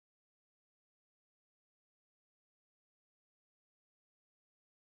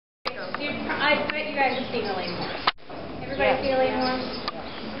I bet you guys have seen a lame horse. Everybody seen a lame horse?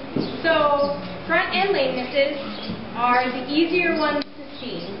 So, front end lamenesses are the easier ones to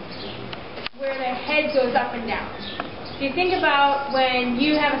see, where the head goes up and down. So you think about when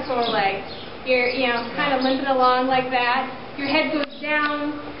you have a sore leg, you're kind of limping along like that. Your head goes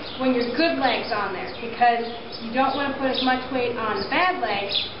down when your good leg's on there because you don't want to put as much weight on the bad leg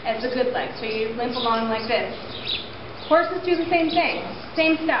as the good leg. So you limp along like this. Horses do the same thing,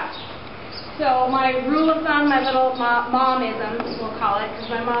 same stuff. So my rule of thumb, my little momism, we'll call it, because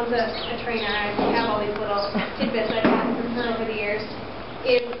my mom's a trainer, I have all these little tidbits I've gotten from her over the years,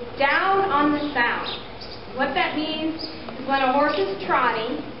 is down on the sound. What that means is when a horse is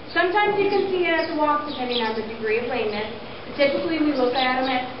trotting, sometimes you can see it at the walk depending on the degree of lameness, but typically we look at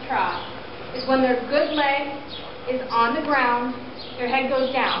them at the trot, is when their good leg is on the ground, their head goes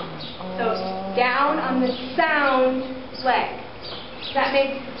down. So down on the sound leg. Does that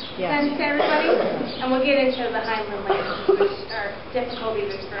make sense to everybody? And we'll get into the hind limb later, which are difficult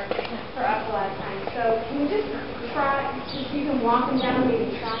even for us a lot of times. So can you just try, just so you can walk them down,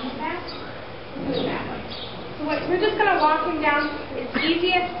 maybe trot them back? Do it that way. So we're just going to walk them down. It's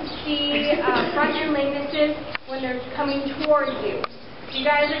easiest to see front end lamenesses when they're coming towards you. So you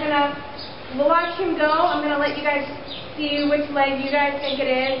guys are going to, we'll watch him go. I'm going to let you guys see which leg you guys think it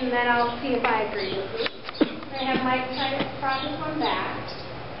is, and then I'll see if I agree with you. I have Mike try to prod this one back.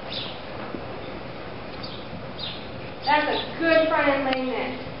 That's a good front end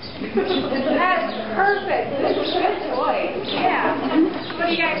lameness. That's perfect. Good choice. Yeah. What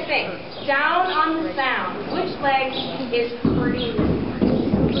do you guys think? Down on the sound. Which leg is hurting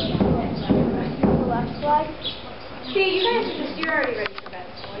this one? The left leg. See, you guys are you're already ready for bed.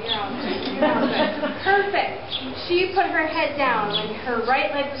 You're all good. You're all good. Perfect. She put her head down when her right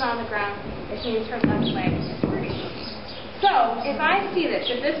leg was on the ground. It means her left leg is hurting. So, if I see this,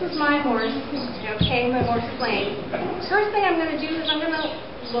 if this was my horse, okay, my horse is lame, first thing I'm going to do is I'm going to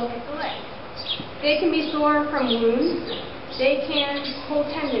look at the legs. They can be sore from wounds. They can pull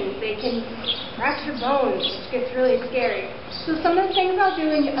tendons. They can fracture bones, which gets really scary. So some of the things I'll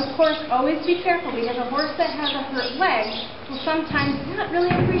do, and of course, always be careful, because a horse that has a hurt leg will sometimes not really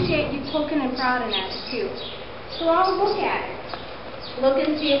appreciate you poking and prodding at it, too. So I'll look at it. Look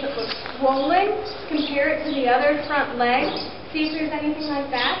and see if it looks swollen. Compare it to the other front leg. See if there's anything like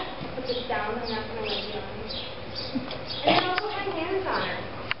that. Put this down. I'm not going to let you on it. And then I'll put my hands on her.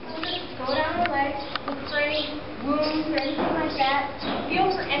 I'll just go down her leg. Look for any wounds or anything like that. Feel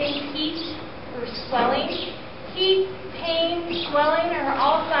for any heat or swelling. Heat, pain, swelling are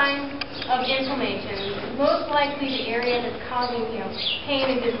all signs of inflammation. Most likely the area that's causing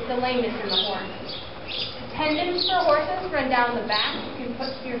pain and just the lameness in the horse. Tendons for horses run down the back. You can put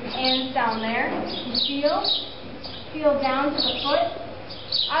your hands down there. You feel down to the foot.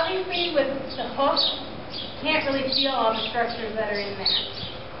 Obviously, with the hoof, you can't really feel all the structures that are in there.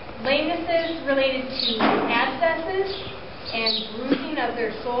 Lamenesses related to abscesses and bruising of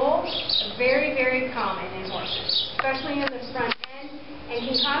their soles are very, very common in horses, especially in the front end, and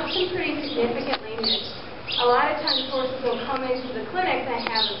can cause some pretty significant lameness. A lot of times horses will come into the clinic that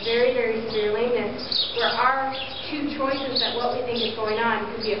have a very, very severe lameness, where our two choices that what we think is going on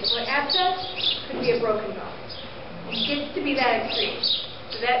could be a foot abscess, could be a broken bone. It gets to be that extreme.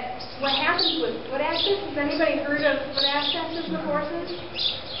 So that's what happens with foot abscess. Has anybody heard of foot abscesses with horses?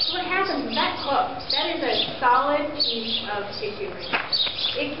 So what happens is that hoof, that is a solid piece of tissue right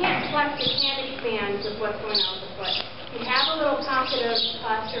there. It can't flex, it can't expand with what's going on with the foot. You have a little pocket of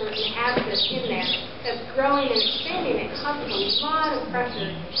pus or an abscess in there that's growing and expanding. It causes a lot of pressure,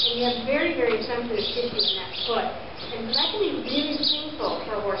 and you have very, very sensitive tissue in that foot. And so that can be really painful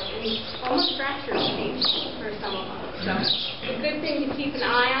for a horse, and almost fracture painful for some of them. So it's a good thing to keep an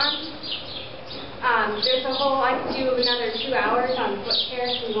eye on. There's a whole, I could do another 2 hours on foot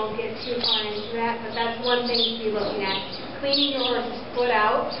care, so we won't get too far into that, but that's one thing to be looking at. Cleaning your horse's foot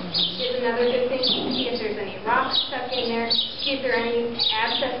out is another good thing. See if there's any rocks stuck in there. See if there are any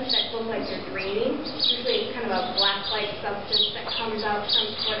abscesses that look like they're draining. Usually it's kind of a black-like substance that comes out from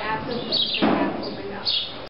foot abscess that have opened up.